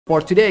For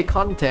today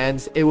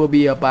contents, it will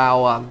be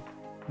about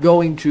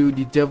going through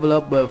the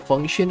developer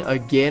function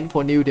again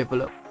for new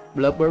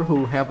developer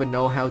who haven't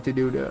know how to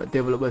do the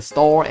developer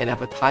store and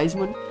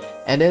advertisement,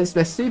 and then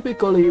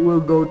specifically we'll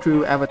go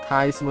through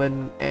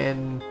advertisement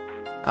and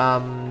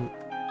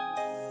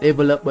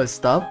developer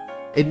stuff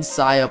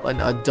inside of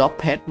an Adobe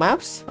Pet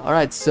Maps.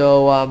 Alright,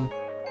 so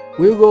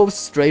we'll go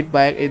straight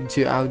back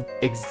into our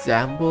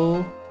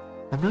example.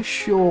 I'm not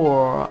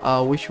sure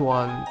which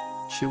one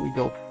should we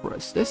go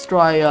first. Let's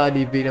try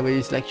the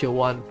Vietnamese lecture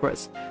one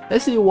first.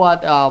 Let's see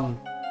what the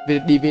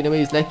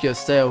Vietnamese lecture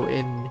sell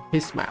in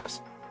his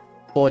maps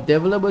for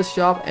developer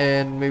shop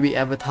and maybe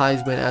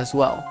advertisement as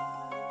well.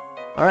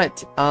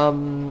 Alright,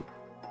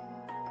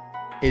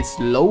 it's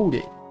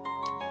loading.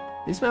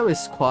 This map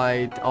is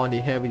quite on the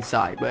heavy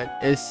side, but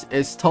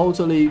it's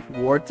totally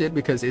worth it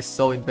because it's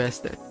so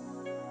invested.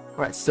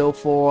 Alright, so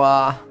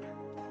for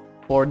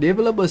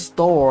developer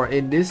store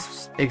in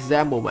this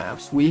example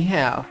maps, we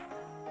have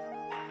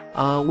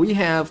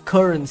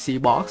currency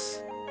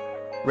box,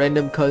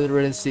 random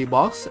currency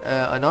box,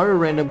 another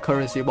random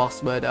currency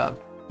box, but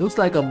looks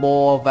like a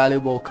more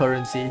valuable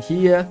currency.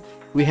 Here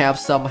we have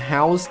some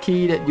house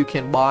key that you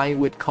can buy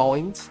with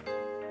coins,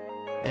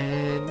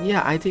 and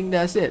yeah, I think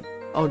that's it.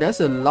 Oh, that's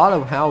a lot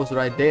of house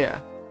right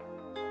there.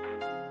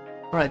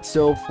 Alright,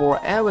 so for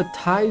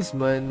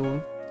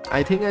advertisement,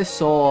 I think I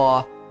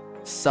saw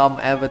some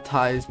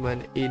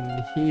advertisement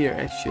in here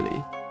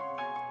actually.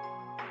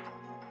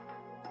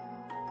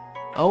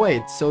 Oh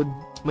wait, so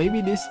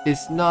maybe this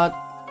is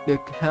not the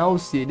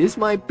house here. This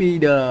might be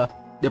the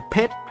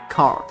pet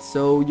card.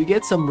 So you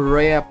get some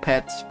rare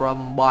pets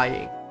from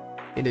buying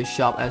in the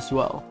shop as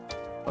well.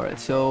 Alright,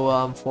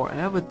 so for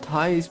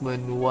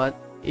advertisement, what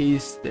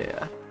is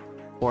there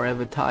for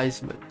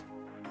advertisement?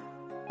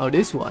 Oh,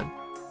 this one.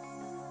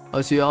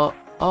 Oh, so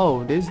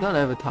oh, this is not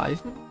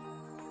advertisement.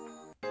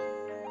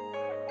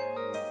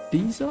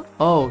 These are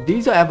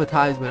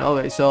advertisement.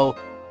 Okay, so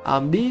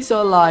these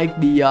are like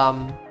the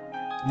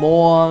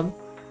more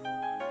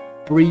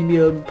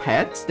premium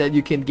pets that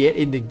you can get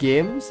in the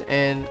games,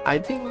 and I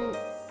think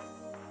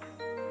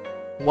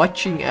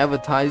watching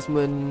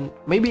advertisement,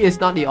 maybe it's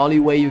not the only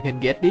way you can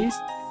get these,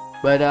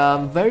 but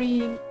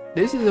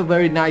this is a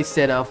very nice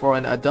setup for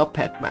an Adobe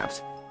Pet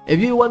Maps. If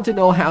you want to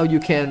know how you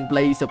can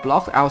place a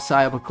block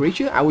outside of a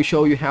creature, I will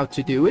show you how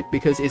to do it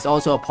because it's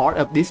also a part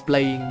of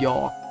displaying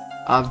your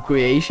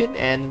creation,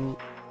 and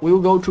we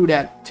will go through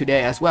that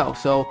today as well.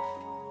 So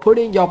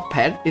putting your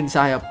pet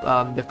inside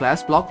of the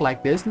glass block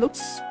like this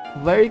looks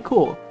very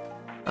cool.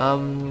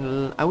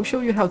 I will show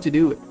you how to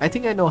do it. I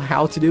think I know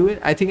how to do it.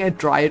 I think I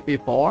tried it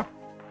before.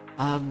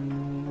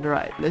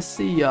 Right, let's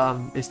see.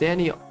 Is there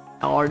any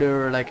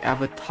other like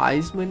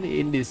advertisement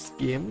in this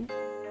game?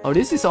 Oh,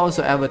 this is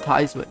also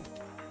advertisement.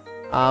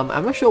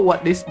 I'm not sure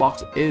what this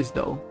box is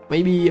though.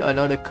 Maybe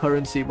another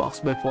currency box,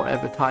 but for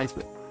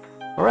advertisement.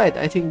 Alright,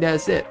 I think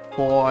that's it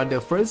for the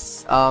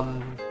first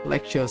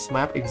lectures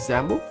map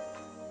example.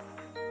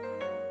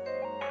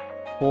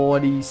 For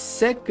the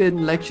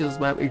second lectures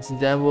map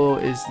example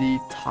is the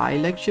Thai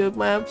lecture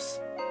maps.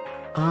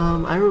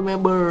 I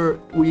remember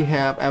we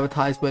have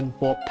advertisement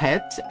for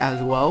pets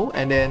as well,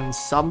 and then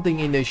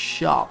something in the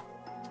shop.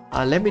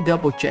 Let me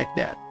double check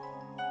that.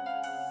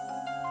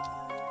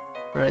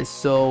 Alright,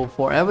 so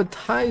for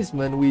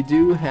advertisement we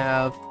do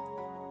have,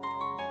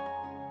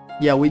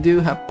 yeah, we do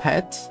have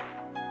pets.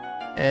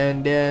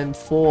 And then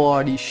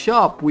for the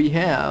shop we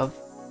have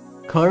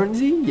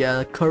currency,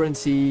 yeah,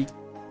 currency,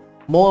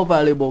 more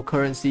valuable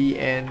currency,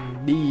 and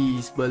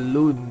these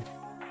balloons.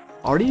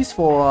 Are these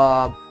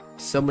for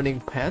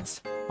summoning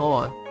pets?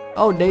 Hold on.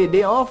 Oh,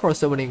 they are for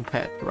summoning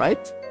pet,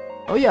 right?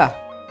 Oh yeah.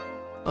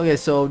 Okay,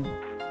 so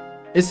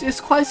it's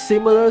quite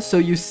similar. So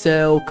you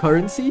sell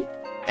currency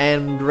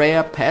and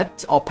rare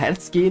pets or pet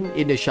skin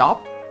in the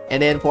shop,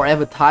 and then for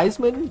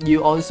advertisement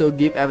you also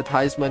give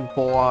advertisement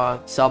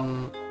for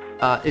some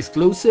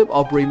exclusive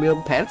or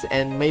premium pets,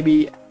 and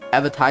maybe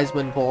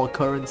advertisement for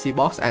currency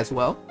box as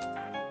well.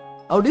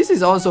 Oh, this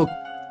is also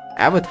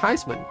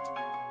advertisement.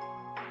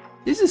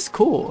 This is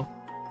cool.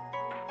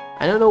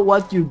 I don't know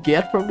what you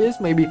get from this,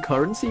 maybe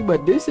currency,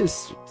 but this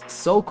is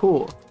so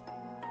cool.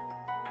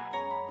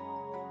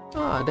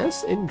 Ah,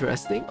 that's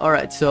interesting.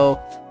 Alright, so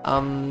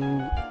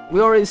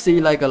we already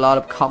see like a lot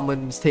of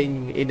common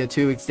thing in the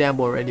two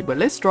example already, but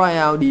let's try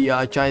out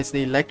the Chinese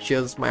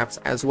lectures maps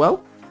as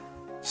well,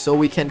 so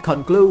we can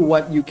conclude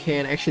what you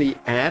can actually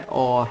add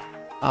or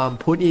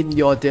put in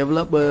your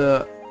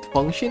developer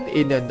function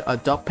in an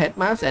Adobe Pet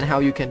Maps and how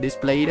you can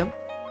display them.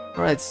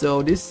 Alright,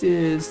 so this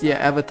is the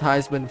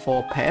advertisement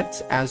for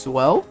pets as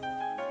well.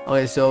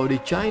 Okay, so the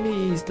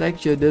Chinese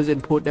lecture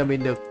doesn't put them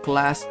in the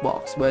glass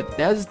box, but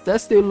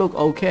that still look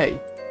okay.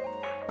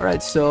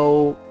 Alright,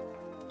 so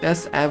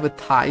that's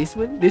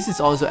advertisement. This is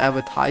also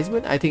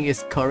advertisement. I think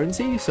it's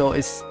currency, so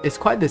it's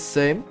quite the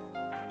same.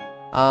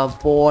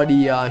 For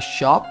the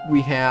shop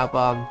we have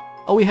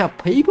oh, we have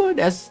paper.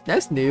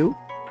 That's new.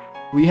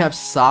 We have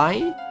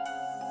sign.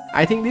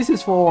 I think this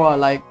is for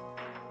like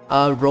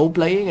role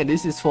playing, and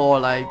this is for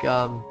like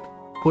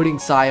putting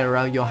sign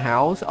around your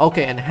house.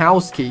 Okay, and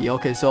house key.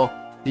 Okay, so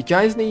the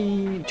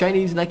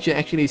Chinese lecture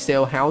actually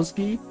sell house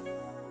key,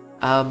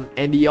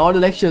 and the other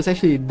lectures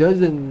actually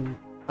don't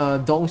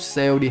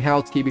sell the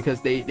house key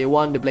because they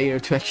want the player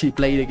to actually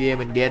play the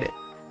game and get it.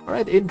 All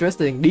right,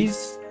 interesting.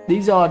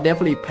 These are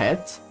definitely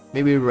pets,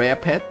 maybe rare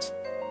pets.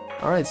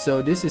 All right,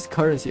 so this is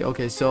currency.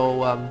 Okay,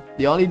 so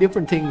the only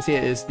different things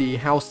here is the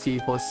house key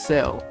for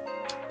sale.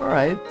 All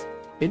right,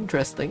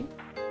 interesting.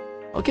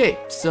 Okay,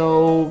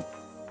 so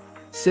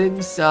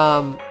since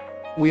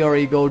we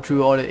already go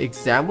through all the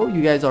example,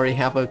 you guys already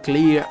have a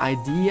clear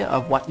idea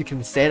of what you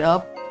can set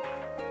up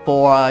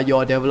for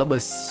your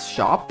developer's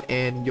shop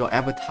and your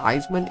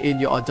advertisement in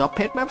your Adopt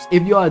Pet Maps.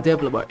 If you are a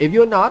developer, if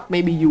you're not,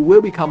 maybe you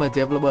will become a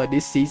developer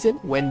this season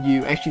when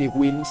you actually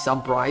win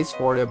some prize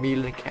for the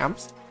million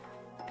camps.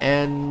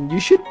 And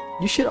you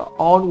should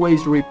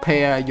always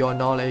repair your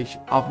knowledge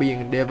of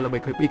being a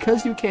developer,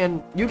 because you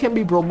can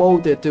be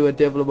promoted to a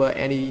developer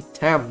any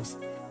times.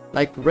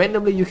 Like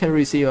randomly you can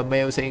receive a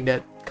mail saying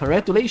that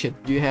congratulations,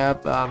 you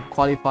have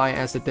qualified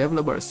as a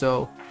developer.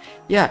 So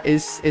yeah,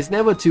 it's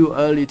never too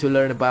early to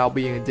learn about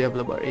being a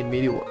developer in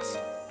Mediaworks.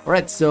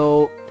 Alright,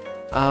 so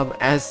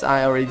as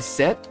I already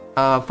said,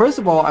 first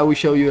of all I will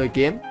show you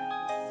again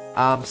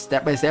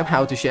step by step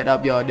how to set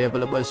up your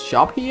developer's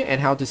shop here and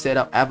how to set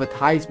up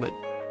advertisement,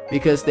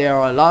 because there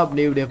are a lot of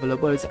new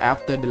developers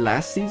after the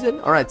last season.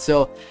 Alright,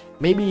 so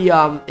maybe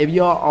if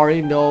you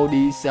already know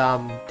these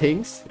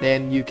things,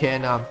 then you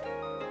can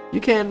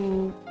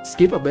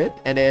skip a bit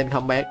and then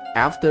come back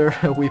after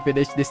we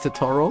finish this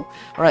tutorial.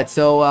 Alright,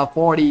 so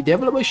for the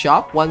developer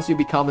shop, once you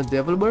become a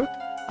developer,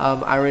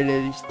 I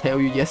already tell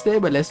you yesterday,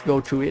 but let's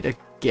go through it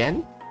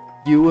again.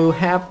 You will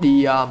have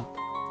the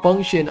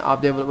function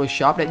of developer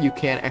shop that you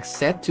can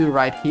access to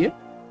right here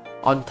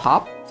on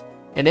top,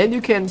 and then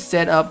you can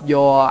set up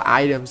your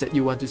items that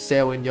you want to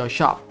sell in your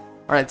shop.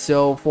 Alright,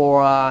 so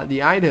for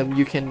the item,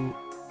 you can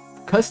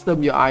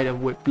custom your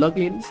item with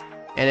plugins,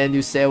 and then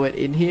you sell it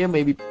in here,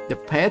 maybe the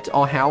pet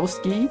or house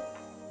key,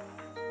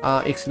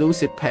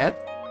 exclusive pet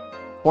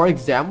for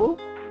example,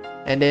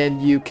 and then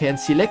you can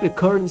select the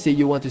currency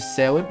you want to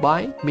sell it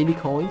by, mini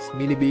coins,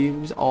 mini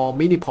beams, or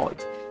mini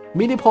points.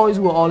 Mini points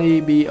will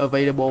only be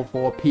available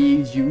for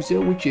PE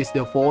user, which is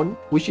the phone,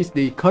 which is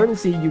the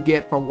currency you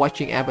get from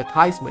watching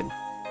advertisement.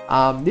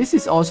 This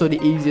is also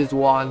the easiest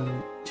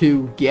one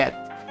to get.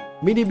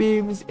 Mini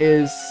beams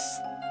is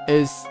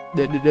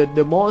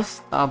the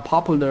most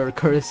popular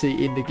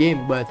currency in the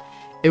game, but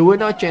it will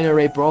not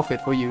generate profit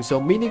for you. So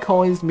mini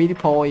coins, mini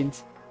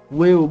points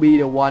will be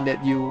the one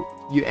that you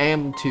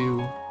aim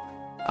to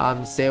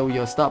sell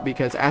your stuff,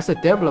 because as a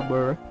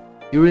developer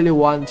you really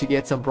want to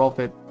get some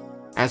profit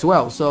as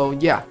well. So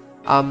yeah,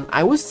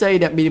 I would say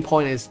that mini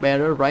point is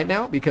better right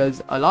now,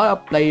 because a lot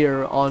of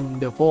players on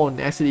the phone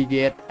actually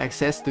get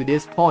access to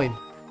this point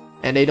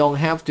and they don't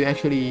have to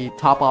actually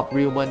top up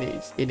real money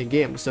in the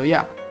game. So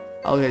yeah.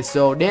 Okay,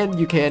 so then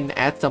you can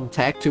add some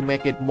tag to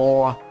make it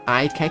more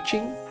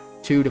eye-catching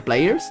to the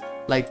players,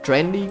 like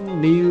trending,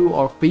 new,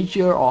 or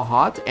feature, or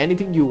hot,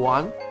 anything you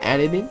want,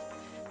 add it in.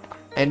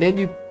 And then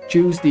you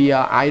choose the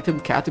item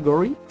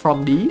category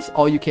from these,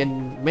 or you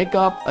can make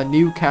up a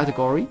new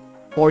category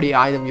for the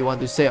item you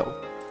want to sell.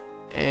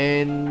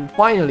 And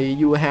finally,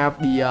 you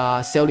have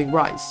the selling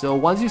price. So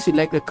once you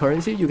select the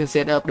currency, you can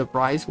set up the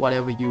price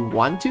whatever you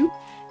want to.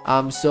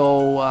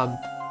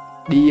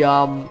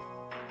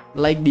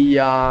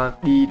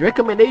 The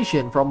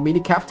recommendation from Mini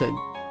Captain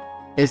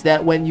is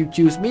that when you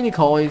choose mini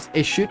coins,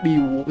 it should be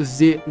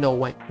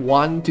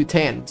 1 to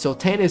 10. So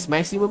 10 is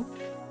maximum.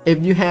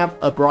 If you have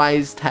a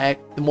price tag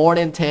more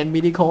than 10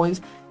 mini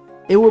coins,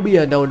 it will be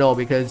a no-no,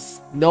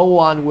 because no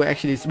one will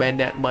actually spend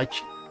that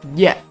much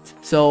yet.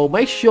 So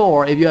make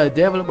sure, if you're a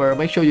developer,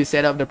 make sure you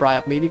set up the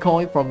price of mini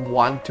coin from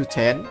 1 to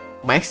 10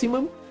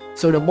 maximum.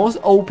 So the most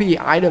OP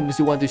items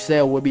you want to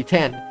sell will be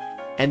 10,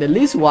 and the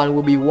least one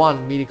will be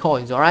 1 mini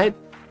coins. Alright.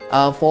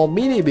 For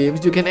mini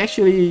beams, you can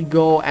actually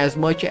go as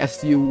much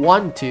as you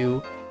want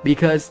to,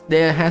 because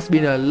there has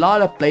been a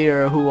lot of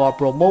players who are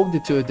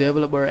promoted to a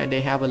developer and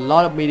they have a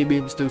lot of mini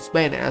beams to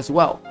spend as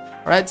well.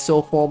 Alright,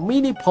 so for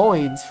mini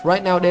points,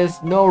 right now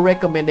there's no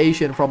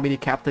recommendation from Mini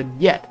Captain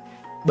yet,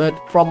 but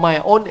from my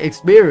own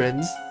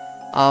experience,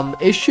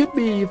 it should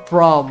be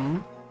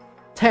from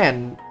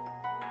 10.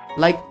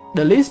 Like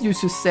the least you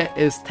should set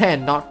is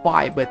 10, not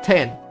 5 but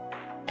 10,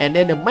 and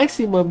then the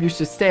maximum you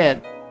should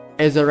set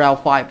is around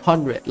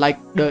 500. Like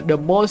the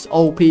most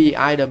OP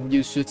item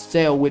you should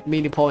sell with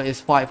mini point is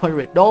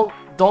 500.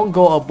 Don't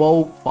go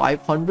above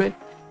 500,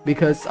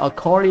 because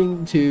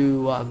according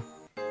to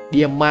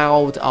the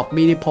amount of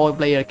mini point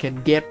player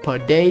can get per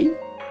day,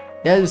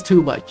 that is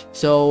too much.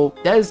 So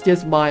that is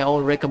just my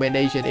own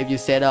recommendation if you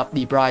set up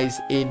the price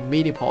in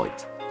mini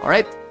point.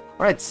 Alright,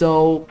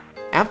 so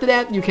after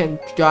that you can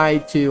try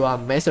to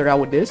mess around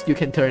with this. You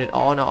can turn it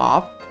on or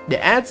off.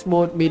 The ads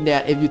mode mean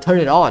that if you turn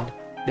it on,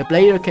 the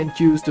player can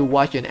choose to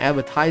watch an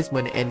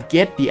advertisement and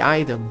get the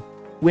item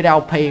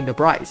without paying the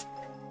price.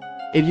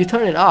 If you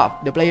turn it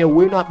off, the player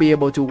will not be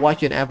able to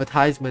watch an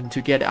advertisement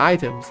to get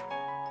items,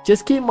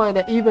 just keep in mind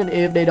that even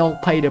if they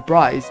don't pay the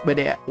price, but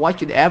they watch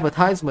the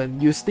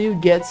advertisement, you still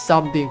get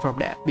something from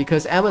that,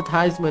 because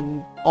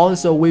advertisement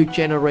also will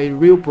generate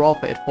real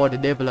profit for the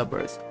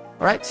developers.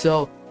 Alright,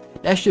 so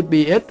that should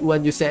be it.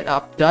 When you set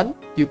up done,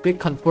 you click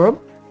confirm,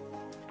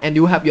 and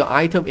you have your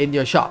item in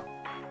your shop.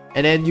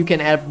 And then you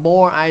can add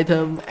more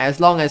item as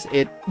long as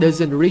it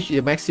doesn't reach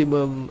the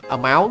maximum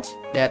amount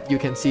that you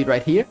can see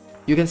right here.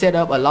 You can set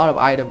up a lot of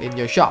item in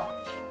your shop.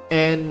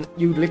 And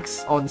you click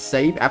on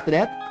save after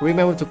that.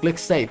 Remember to click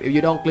save. If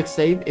you don't click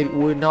save, it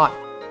will not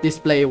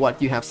display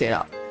what you have set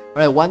up.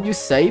 Alright, once you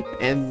save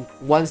and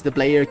once the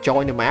player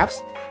join the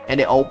maps and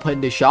they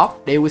open the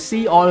shop, they will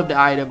see all of the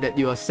item that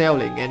you are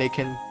selling and they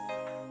can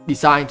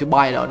decide to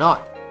buy it or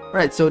not.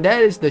 Alright, so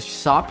that is the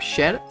shop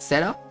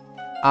setup.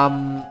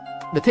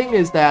 The thing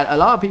is that a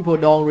lot of people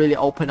don't really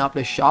open up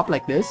the shop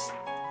like this.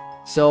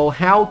 So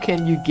how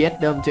can you get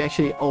them to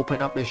actually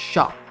open up the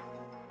shop?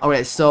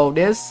 Alright, so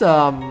there's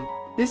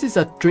this is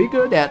a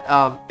trigger that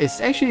is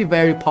actually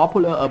very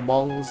popular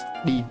amongst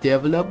the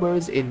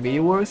developers in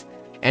Miiverse.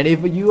 And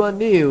if you are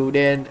new,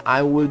 then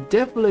I would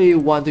definitely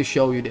want to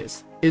show you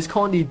this. It's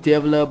called the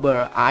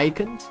developer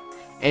icons,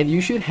 and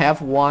you should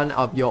have one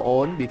of your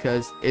own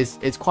because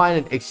it's quite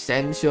an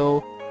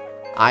essential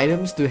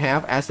items to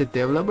have as a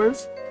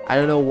developers. I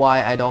don't know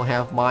why I don't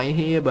have mine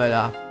here,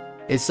 but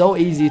it's so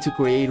easy to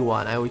create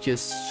one. I will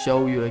just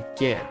show you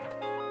again.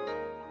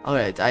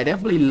 Alright, I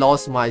definitely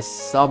lost mine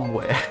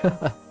somewhere.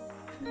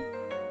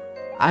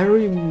 I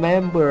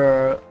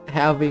remember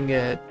having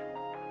it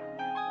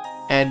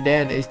and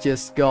then it's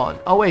just gone.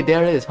 Oh wait,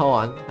 there it is. Hold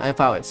on, I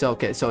found it. So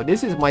okay, so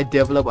this is my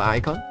developer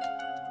icon.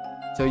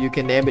 So you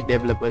can name it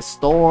developer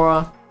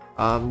store.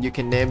 You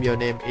can name your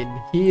name in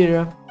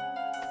here.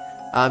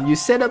 You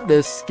set up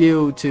the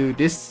skill to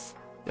this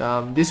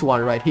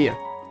one right here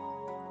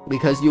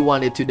because you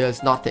want it to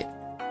does nothing.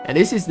 And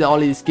this is the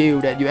only skill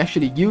that you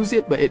actually use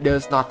it, but it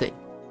does nothing.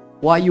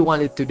 Why you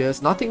want it to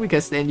does nothing?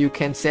 Because then you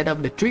can set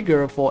up the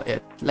trigger for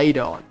it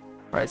later on.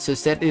 Right, so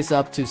set this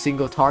up to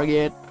single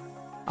target,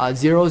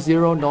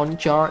 0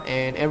 non-char,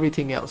 and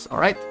everything else.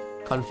 Alright,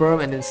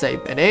 confirm and then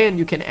save, and then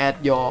you can add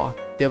your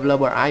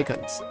developer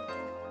icons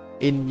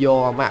in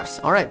your maps.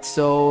 Alright,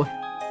 so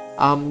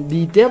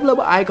the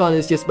developer icon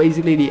is just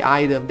basically the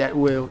item that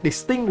will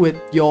distinguish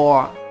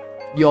your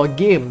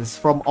games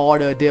from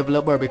other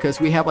developer, because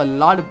we have a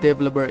lot of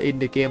developer in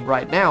the game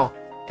right now.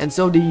 And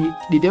so the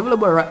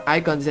developer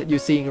icons that you're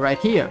seeing right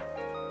here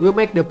will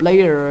make the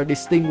player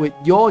distinguish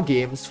your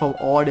games from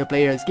all the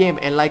players' game,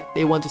 and like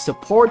they want to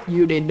support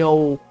you, they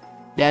know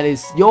that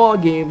is your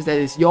games, that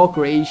is your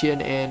creation,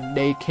 and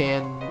they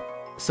can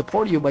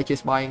support you by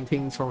just buying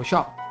things from a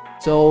shop.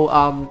 So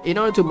in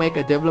order to make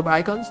a developer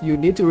icons, you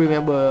need to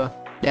remember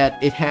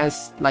that it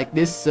has like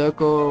this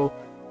circle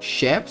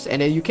shapes,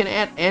 and then you can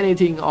add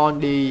anything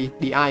on the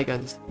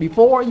icons.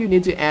 Before you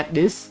need to add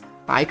this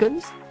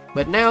icons,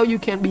 but now you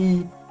can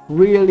be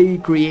really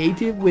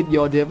creative with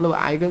your developer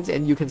icons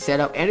and you can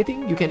set up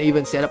anything. You can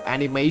even set up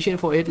animation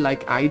for it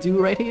like I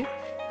do right here.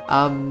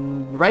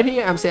 Right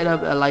here I'm set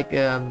up like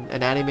an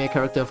anime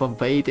character from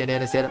Fate, and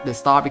then I set up the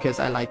star because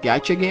I like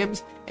gacha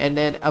games, and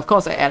then of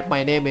course I add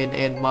my name in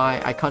and my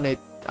iconic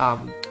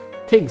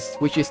things,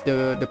 which is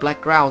the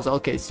backgrounds.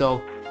 Okay,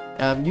 so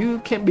you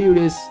can build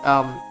this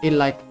in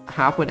like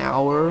half an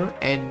hour,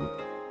 and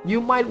you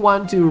might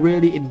want to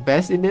really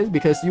invest in this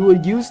because you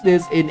will use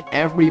this in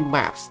every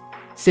maps.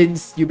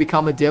 Since you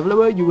become a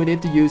developer, you will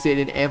need to use it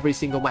in every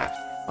single map.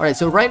 Alright,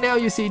 so right now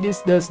you see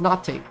this does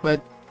nothing, but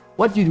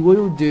what you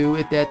will do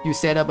is that you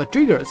set up a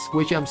triggers,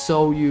 which I'm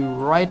showing you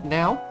right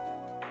now.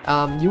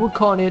 You will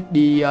call it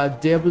the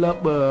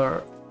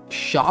developer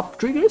shop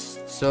triggers.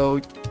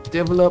 So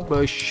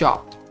developer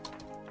shop,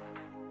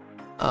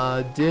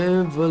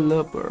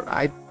 developer,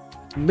 I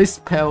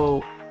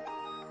misspell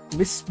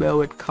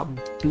it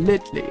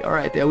completely.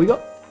 Alright, there we go.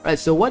 Alright,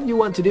 so what you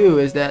want to do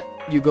is that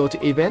you go to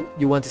event,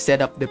 you want to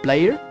set up the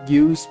player,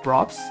 use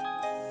props,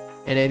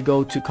 and then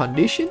go to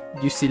condition,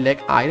 you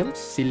select items,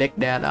 select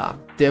that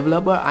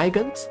developer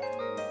icons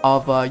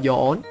of your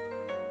own.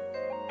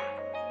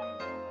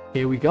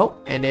 Here we go,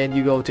 and then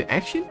you go to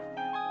action,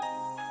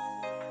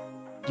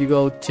 you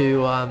go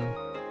to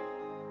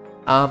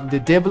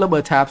the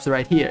developer tabs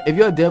right here. If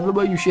you're a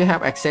developer, you should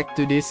have access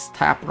to this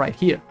tab right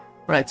here.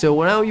 Right,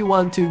 so now you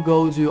want to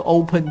go to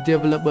open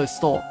developer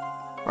store.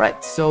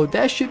 Right, so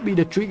that should be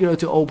the trigger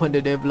to open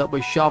the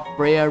developer shop.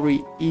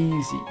 Very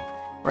easy.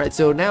 Right,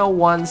 so now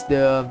once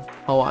the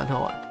hold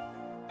on,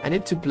 I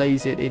need to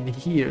place it in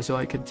here so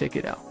I can take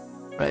it out.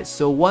 Right,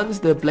 so once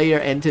the player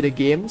enter the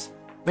games,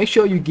 make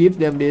sure you give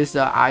them these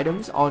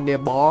items on their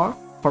bar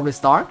from the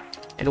start,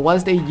 and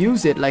once they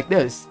use it like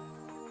this,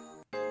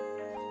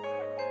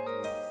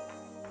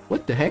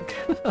 what the heck?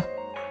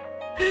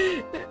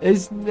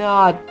 It's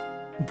not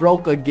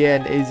broke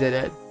again, isn't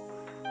it?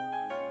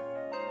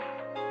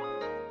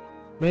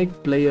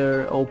 Make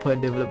player open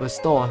developer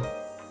store.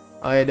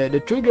 Okay, the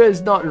trigger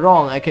is not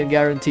wrong, I can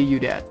guarantee you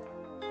that.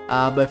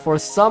 But for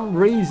some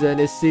reason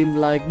it seemed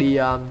like the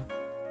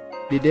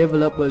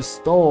developer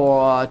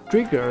store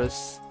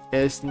triggers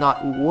is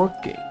not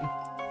working.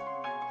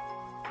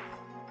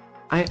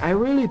 I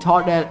really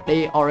thought that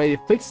they already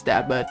fixed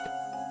that, but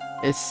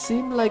it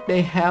seemed like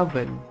they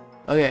haven't.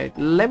 Okay,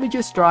 let me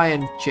just try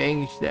and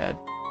change that.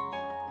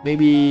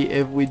 Maybe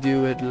if we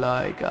do it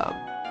like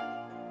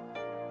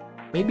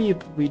maybe if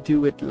we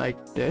do it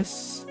like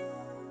this,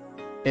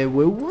 it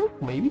will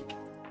work. Maybe.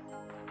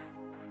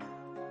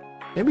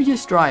 Let me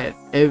just try it.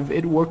 If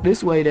it worked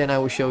this way, then I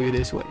will show you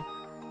this way.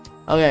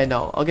 Okay,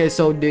 no. Okay,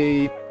 so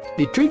the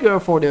trigger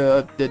for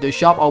the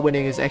shop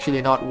opening is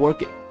actually not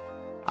working.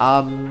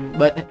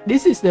 But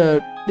this is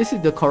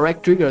the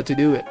correct trigger to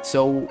do it.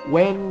 So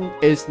when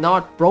it's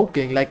not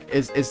broken, like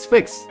it's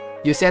fixed,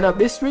 you set up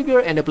this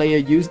trigger and the player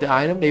use the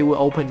item, they will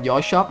open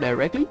your shop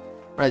directly.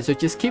 Right, so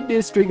just keep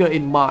this trigger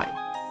in mind.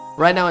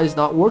 Right now it's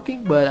not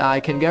working, but I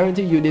can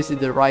guarantee you this is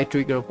the right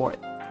trigger for it.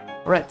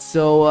 Alright,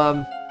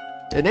 so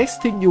the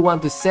next thing you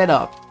want to set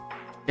up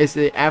is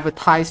the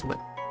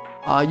advertisement.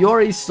 You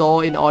already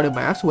saw in other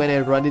maps when I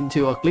run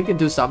into or click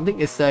into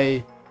something, it's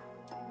a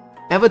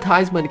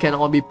advertisement can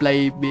only be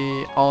played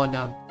on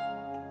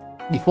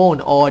the phone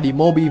or the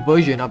mobile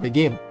version of the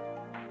game.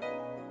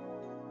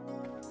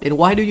 Then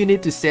why do you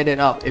need to set it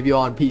up if you're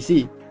on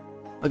PC?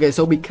 Okay,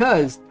 so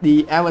because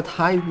the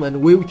advertisement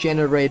will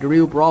generate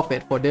real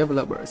profit for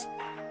developers,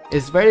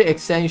 it's very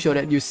essential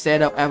that you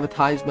set up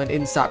advertisement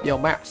inside your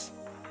maps.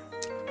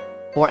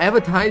 For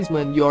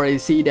advertisement, you already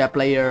see that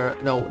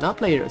not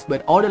players,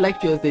 but all the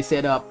lectures they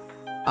set up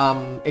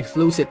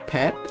exclusive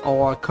pet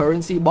or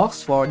currency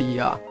box for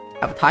the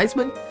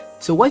advertisement.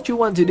 So what you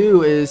want to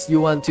do is you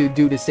want to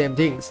do the same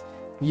things.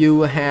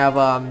 You have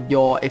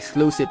your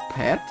exclusive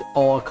pet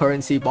or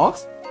currency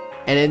box,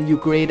 and then you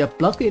create a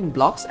plugin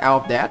blocks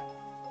out of that.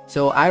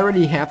 So I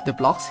already have the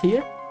blocks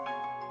here.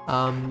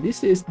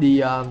 This is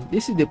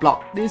the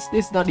block. This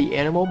is not the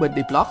animal but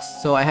the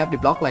blocks. So I have the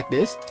block like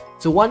this.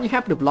 So once you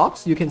have the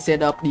blocks, you can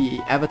set up the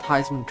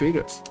advertisement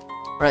triggers.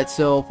 Right,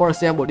 so for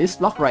example, this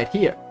block right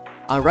here,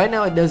 right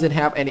now it doesn't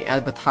have any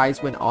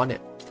advertisement on it,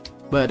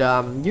 but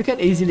you can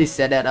easily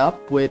set that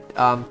up with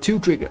 2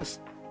 triggers.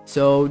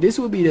 So this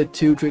will be the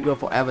 2 trigger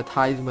for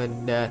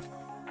advertisement that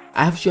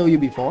I have shown you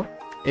before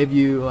if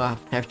you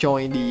have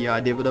joined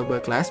the developer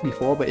class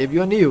before. But if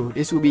you're new,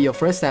 this will be your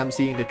first time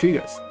seeing the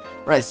triggers.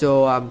 Right,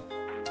 so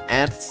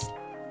ads,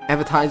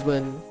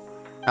 advertisement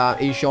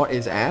in short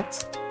is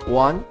ads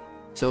 1.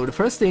 So the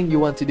first thing you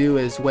want to do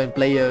is when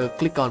player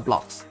click on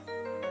blocks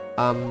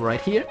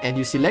right here, and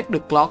you select the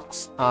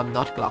blocks,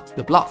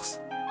 the blocks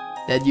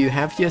that you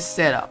have just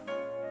set up.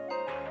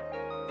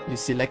 You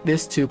select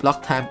this to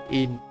block type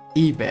in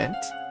event,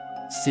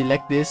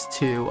 select this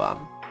to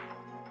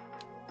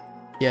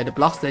the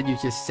blocks that you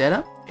just set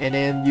up, and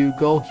then you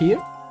go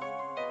here,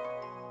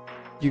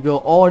 you go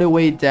all the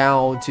way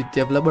down to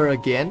developer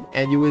again,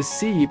 and you will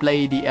see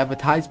play the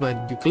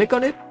advertisement. You click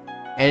on it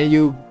and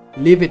you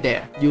leave it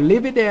there.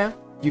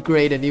 You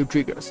create a new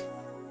triggers.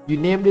 You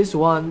name this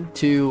one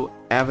to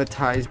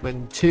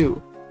advertisement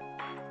 2,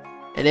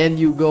 and then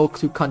you go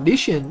to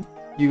condition.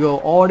 You go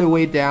all the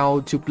way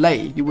down to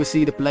play. You will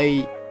see the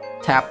play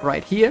tab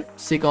right here.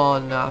 Click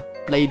on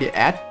play the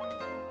ad,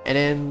 and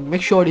then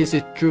make sure this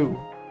is true.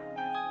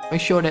 Make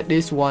sure that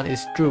this one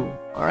is true.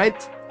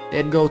 Alright,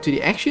 then go to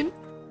the action.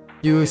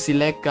 You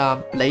select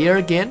player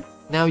again.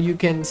 Now you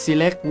can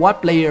select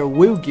what player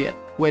will get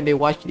when they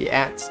watch the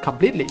ads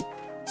completely.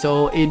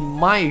 So in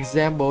my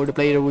example, the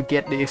player will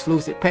get the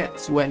exclusive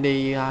pets when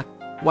they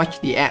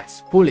watch the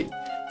ads fully.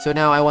 So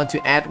now I want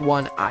to add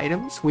 1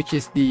 items, which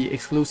is the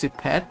exclusive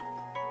pet.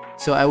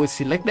 So I will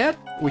select that,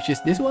 which is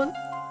this one,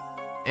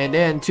 and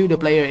then to the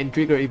player in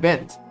trigger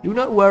event. Do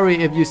not worry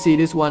if you see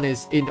this one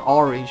is in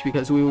orange,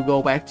 because we will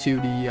go back to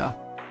the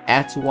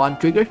ads 1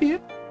 trigger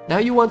here. Now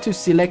you want to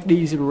select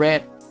these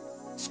red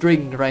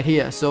string right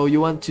here. So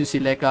you want to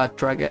select a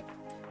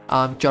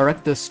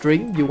character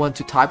string. You want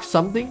to type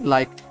something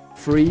like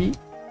free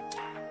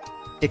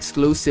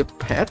exclusive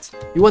pet.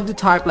 You want to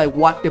type like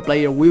what the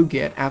player will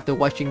get after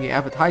watching the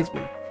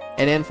advertisement.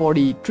 And then for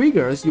the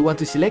triggers, you want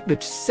to select the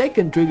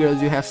second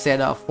triggers you have set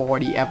up for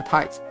the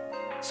advertisement.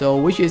 So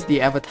which is the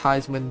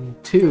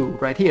advertisement 2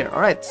 right here.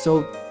 Alright,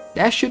 so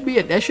that should be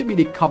it. That should be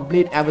the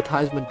complete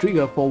advertisement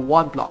trigger for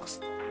 1 blocks.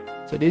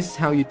 So this is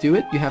how you do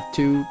it. You have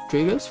 2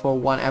 triggers for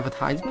 1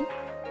 advertisement.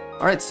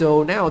 Alright,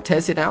 so now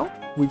test it out.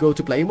 We go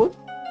to play mode.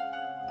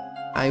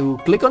 I will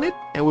click on it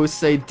and we'll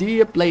say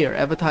dear player,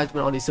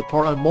 advertisement only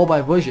support on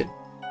mobile version.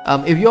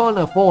 If you're on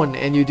a phone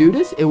and you do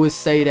this, it will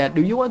say that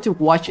do you want to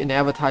watch an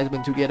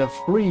advertisement to get a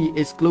free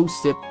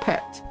exclusive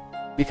pet?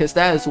 Because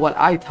that is what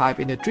I type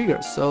in the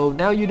triggers. So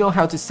now you know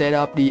how to set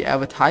up the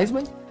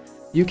advertisement.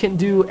 You can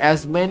do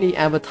as many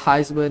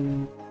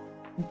advertisement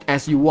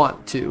as you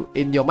want to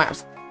in your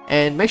maps,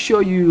 and make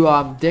sure you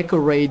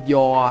decorate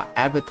your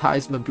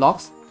advertisement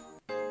blocks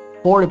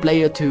for the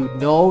player to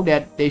know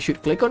that they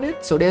should click on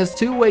it. So there's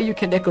 2 ways you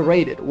can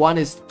decorate it. One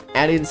is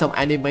adding some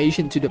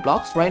animation to the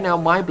blocks. Right now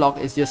my block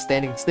is just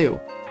standing still,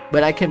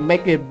 but I can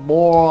make it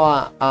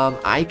more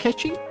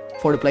eye-catching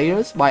for the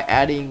players by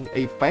adding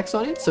effects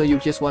on it. So you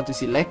just want to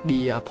select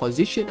the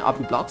position of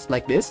the blocks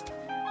like this,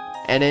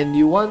 and then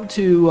you want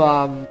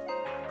to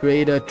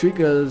create a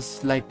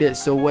triggers like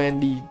this. So when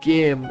the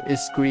game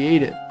is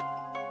created,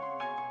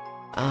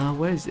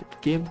 where is it?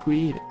 Game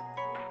created,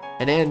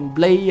 and then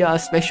play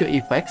special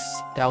effects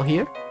down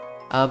here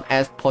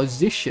as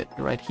position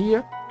right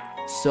here.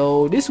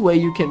 So this way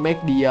you can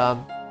make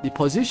the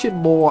position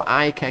more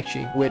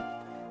eye-catching with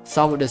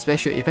some of the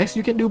special effects.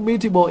 You can do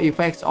multiple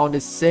effects on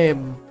the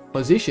same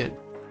position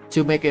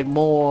to make it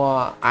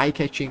more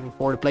eye-catching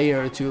for the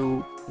player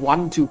to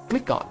want to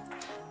click on.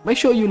 Make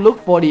sure you look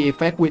for the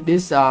effect with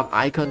this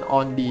icon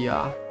on the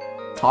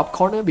top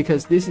corner,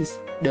 because this is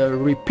the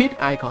repeat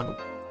icon.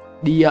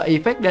 The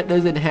effect that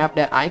doesn't have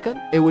that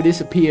icon, it will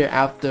disappear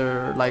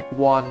after like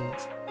one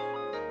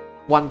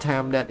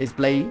time that is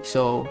played.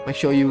 So make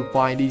sure you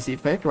find this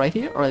effect right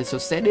here. Alright, so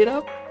set it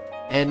up,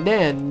 and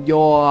then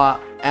your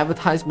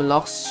advertisement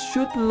log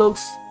should look,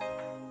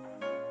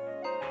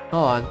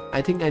 hold on,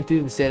 I think I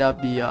didn't set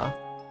up the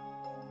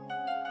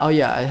oh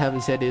yeah, I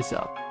haven't set this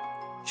up.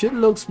 Should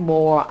looks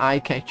more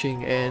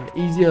eye-catching and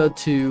easier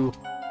to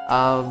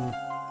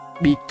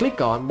be clicked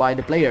on by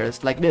the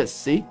players like this.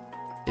 See,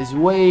 it's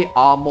way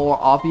more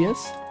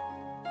obvious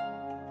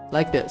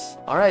like this.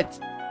 Alright,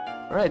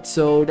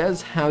 so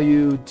that's how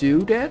you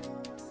do that.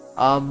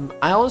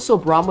 I also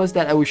promised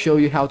that I will show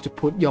you how to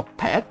put your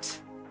pet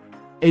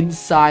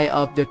inside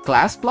of the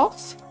class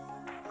blocks.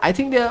 I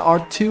think there are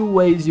two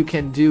ways you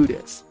can do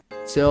this,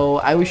 so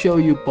I will show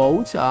you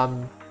both.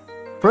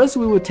 First,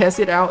 we will test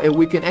it out if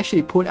we can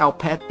actually put our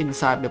pet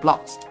inside the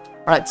blocks.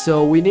 Alright,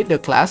 so we need the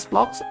class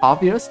blocks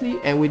obviously,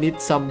 and we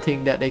need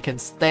something that they can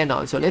stand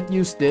on. So let's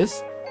use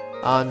this.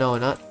 No,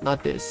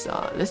 not this.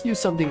 Let's use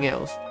something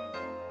else.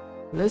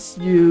 Let's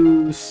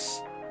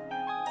use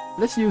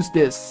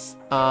this.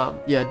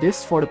 Yeah,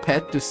 this for the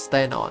pet to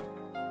stand on.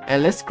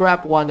 And let's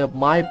grab one of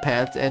my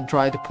pets and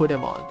try to put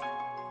them on.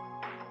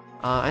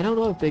 I don't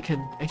know if they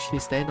can actually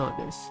stand on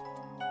this.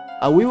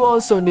 We will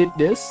also need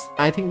this.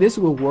 I think this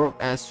will work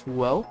as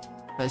well.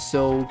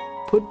 So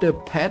put the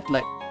pet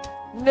like,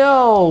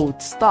 no,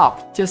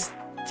 stop, just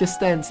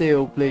stand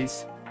still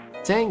please.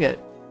 Dang it.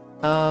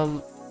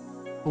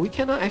 We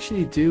cannot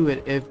actually do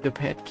it if the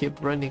pet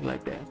keep running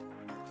like that.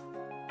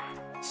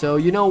 So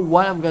you know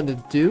what I'm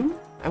gonna do?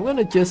 I'm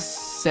gonna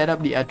just set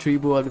up the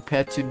attribute of the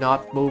pet to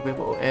not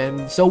movable,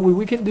 and so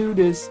we can do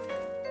this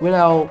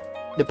without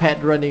the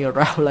pet running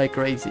around like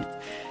crazy.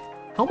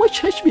 How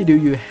much HP do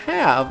you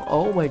have?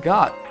 Oh my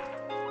god.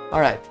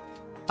 Alright,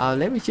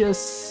 let me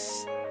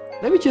just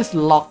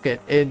lock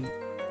it in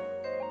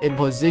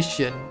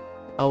position.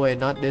 Oh wait,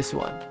 not this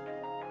one.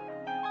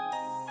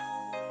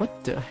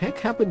 What the heck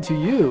happened to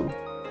you?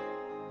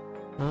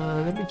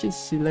 Let me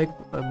just select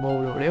a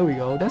model. There we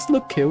go. That's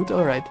look cute.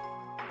 Alright,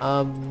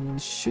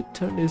 should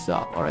turn this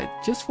off. Alright,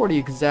 just for the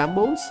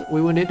examples,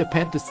 we will need the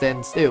pet to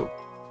stand still.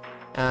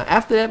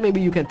 After that, maybe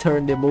you can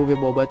turn the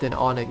movable button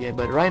on again,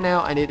 but right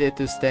now I need it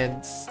to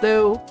stand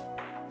still.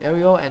 There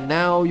we go. And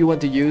now you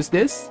want to use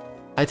this.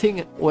 I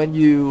think when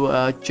you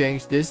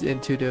change this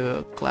into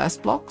the class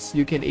blocks,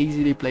 you can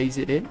easily place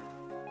it in.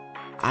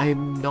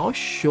 I'm not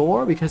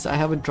sure because I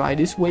haven't tried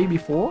this way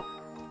before,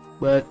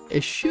 but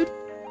it should.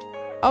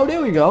 Oh,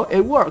 there we go.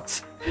 It works.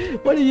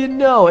 What do you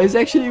know? It's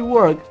actually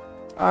worked.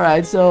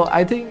 Alright, so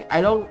I think I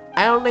don't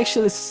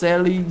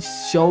necessarily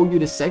show you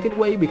the second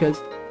way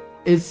because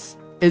it's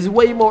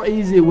way more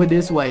easy with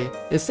this way.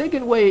 The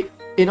second way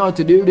in order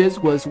to do this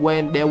was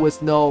when there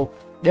was no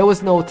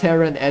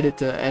Terran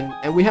editor,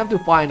 and we have to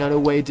find another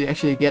way to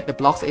actually get the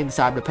blocks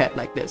inside the pet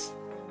like this.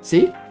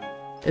 See?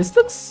 It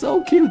looks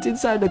so cute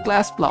inside the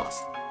class blocks.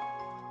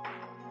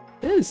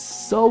 It is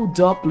so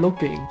dope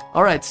looking.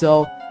 Alright,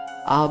 so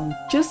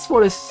just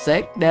for the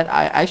sake that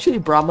I actually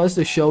promised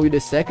to show you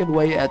the second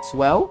way as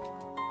well.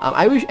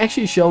 I will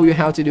actually show you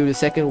how to do the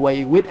second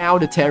way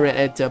without the Terran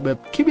editor,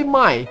 but keep in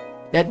mind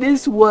that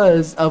this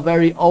was a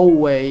very old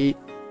way,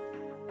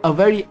 a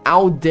very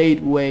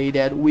outdated way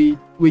that we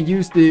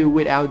used to do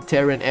without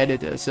Terran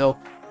editor. So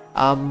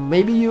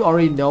maybe you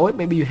already know it,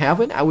 maybe you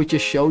haven't. I will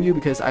just show you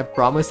because I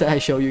promised that I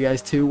show you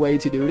guys two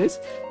ways to do this.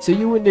 So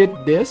you will need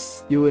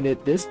this,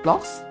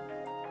 blocks,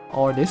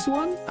 or this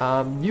one.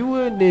 You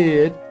will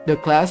need the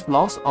class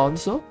blocks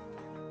also.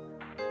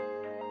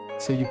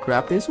 So you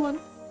grab this one,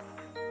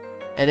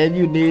 and then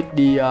you need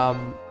the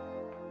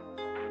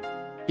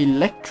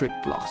electric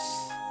blocks.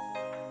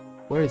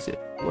 Where is it?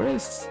 Where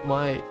is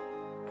my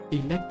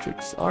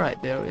electrics? Alright,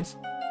 there it is.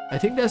 I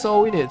think that's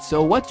all we need.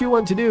 So what you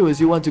want to do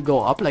is you want to go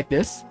up like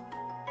this.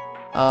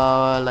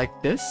 Like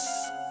this.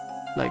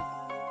 Like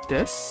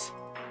this.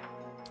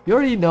 You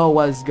already know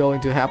what's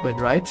going to happen,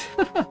 right?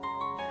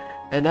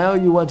 And now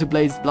you want to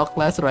place block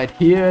class right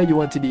here. You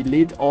want to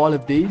delete all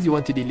of these. You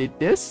want to delete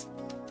this.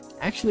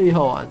 Actually,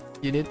 hold on.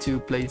 You need to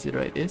place it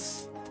right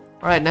this.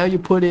 Alright, now you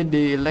put in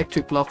the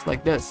electric blocks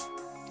like this.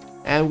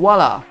 And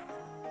voila.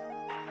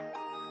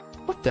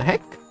 What the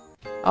heck?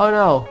 Oh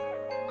no.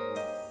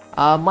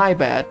 My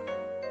bad.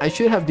 I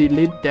should have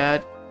deleted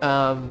that.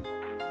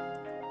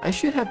 I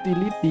should have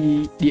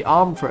deleted the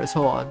arm first.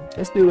 Hold on.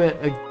 Let's do it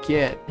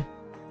again.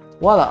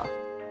 Voila.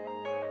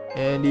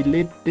 And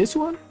delete this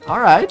one.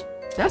 Alright.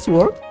 That's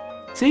work.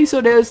 See,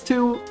 so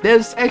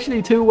there's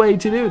actually two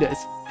ways to do this.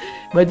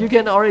 But you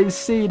can already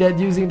see that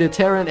using the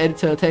Terrain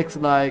editor takes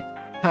like,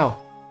 how?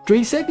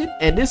 3 seconds?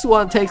 And this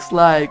one takes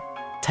like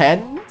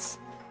 10.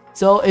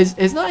 So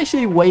it's not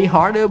actually way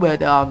harder,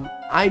 but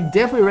I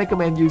definitely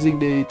recommend using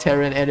the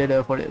Terrain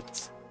editor for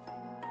this.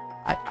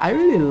 I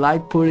really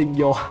like putting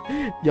your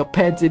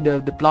pets in the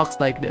blocks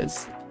like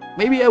this.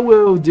 Maybe I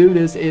will do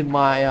this in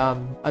my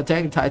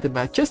Attack on Titan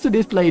map just to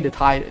display the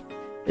Titan.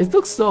 It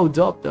looks so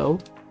dope though.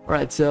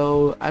 Alright,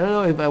 so I don't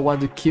know if I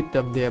want to keep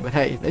them there, but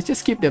hey, let's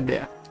just keep them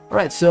there.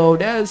 Alright, so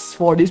that's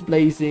for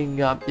displaying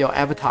your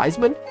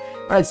advertisement.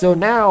 Alright, so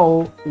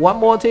now one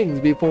more thing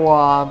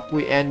before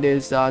we end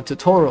this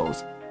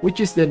tutorials,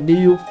 which is the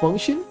new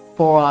function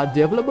for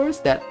developers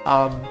that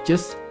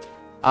just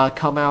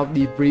come out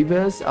the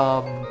previous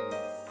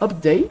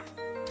update.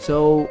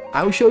 So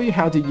I will show you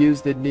how to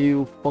use the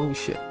new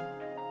function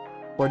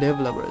for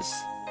developers.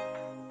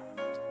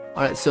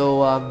 Alright,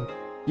 so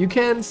you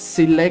can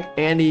select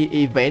any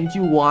event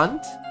you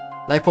want,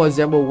 like for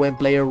example when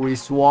player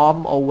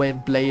reswarm or when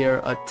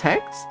player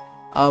attacks.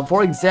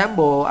 For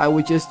example, I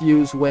would just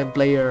use when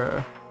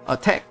player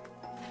attack.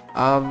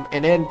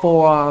 And then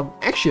for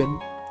action,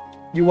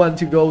 you want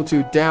to go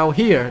to down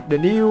here. The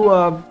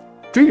new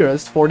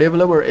triggers for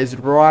developer is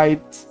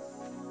right,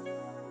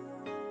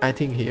 I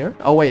think here.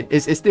 Oh wait,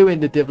 it's still in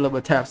the developer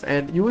tabs,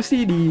 and you will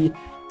see the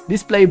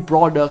display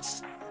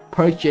products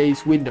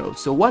purchase window.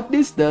 So what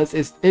this does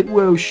is it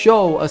will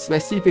show a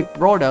specific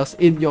products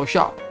in your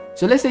shop.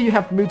 So let's say you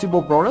have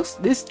multiple products.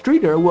 This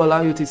trigger will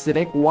allow you to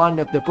select one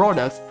of the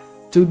products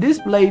to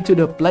display to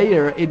the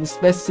player in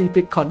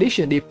specific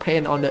condition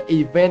depend on the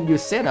event you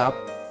set up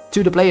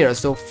to the player.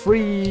 So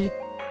free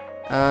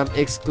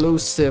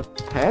exclusive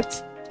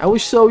pet. I will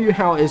show you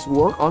how it's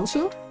work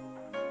also.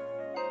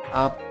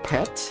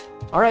 Pet.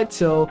 Alright,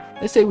 so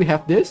let's say we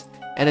have this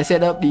and I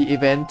set up the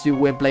event to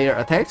when player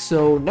attacks.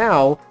 So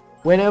now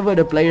whenever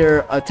the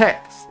player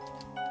attacks,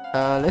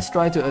 let's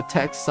try to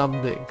attack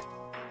something.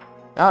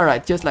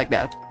 Alright, just like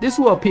that, this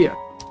will appear.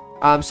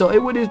 So it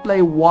will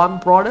display one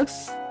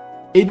products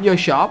in your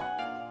shop,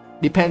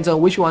 depends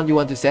on which one you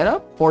want to set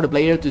up for the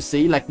player to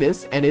see like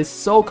this, and it's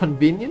so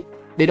convenient.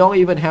 They don't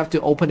even have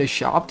to open the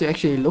shop to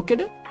actually look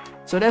at it.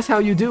 So that's how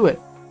you do it.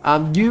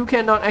 You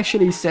cannot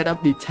actually set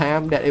up the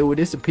time that it will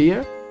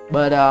disappear,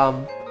 but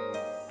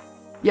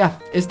yeah,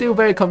 it's still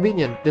very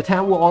convenient. The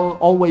time will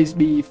always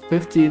be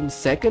 15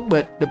 seconds,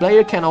 but the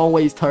player can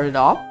always turn it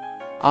off.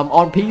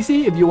 On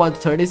PC, if you want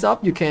to turn this off,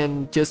 you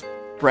can just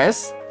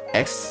press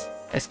X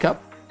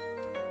cup,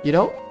 you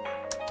know,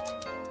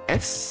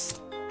 X.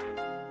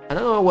 I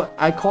don't know what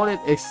I call it,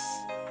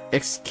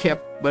 escape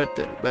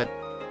button, but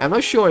I'm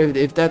not sure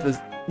if that is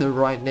the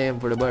right name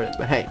for the button.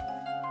 But hey,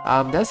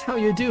 that's how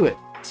you do it.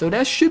 So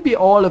that should be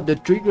all of the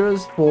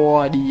triggers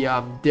for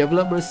the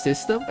developer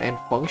system and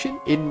function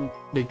in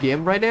the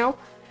game right now.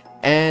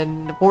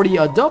 And for the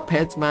Adopt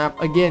Pets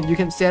map, again, you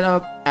can set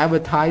up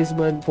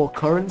advertisement for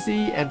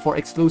currency and for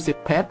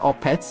exclusive pet or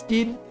pet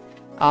skin.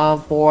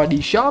 For the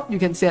shop, you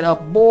can set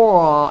up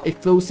more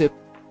exclusive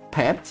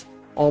pets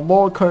or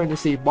more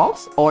currency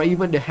box, or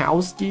even the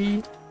house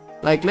key.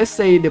 Like let's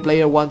say the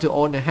player want to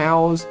own a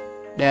house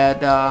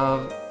that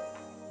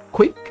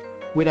quick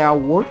without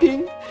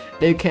working,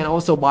 they can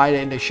also buy it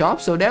in the shop.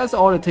 So that's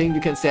all the things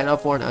you can set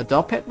up for an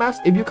Adopt Pet maps.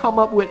 If you come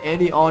up with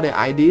any other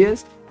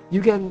ideas,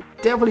 you can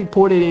definitely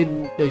put it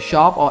in the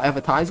shop or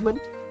advertisement.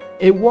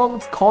 It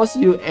won't cost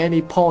you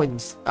any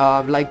points.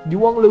 Like you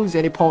won't lose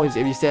any points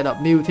if you set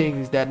up new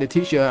things that the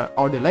teacher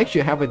or the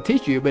lecturer haven't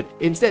teach you, but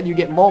instead you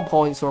get more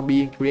points from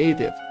being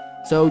creative.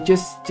 So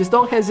just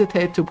don't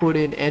hesitate to put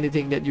in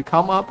anything that you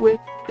come up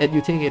with that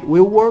you think it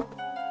will work,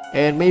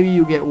 and maybe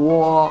you get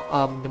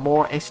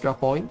more extra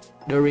points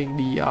during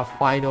the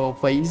final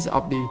phase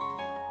of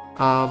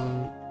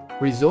the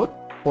resort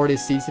for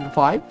this season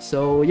 5.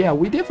 So yeah,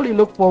 we definitely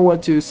look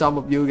forward to some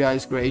of you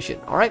guys'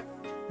 creation. Alright,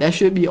 that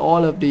should be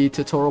all of the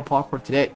tutorial part for today.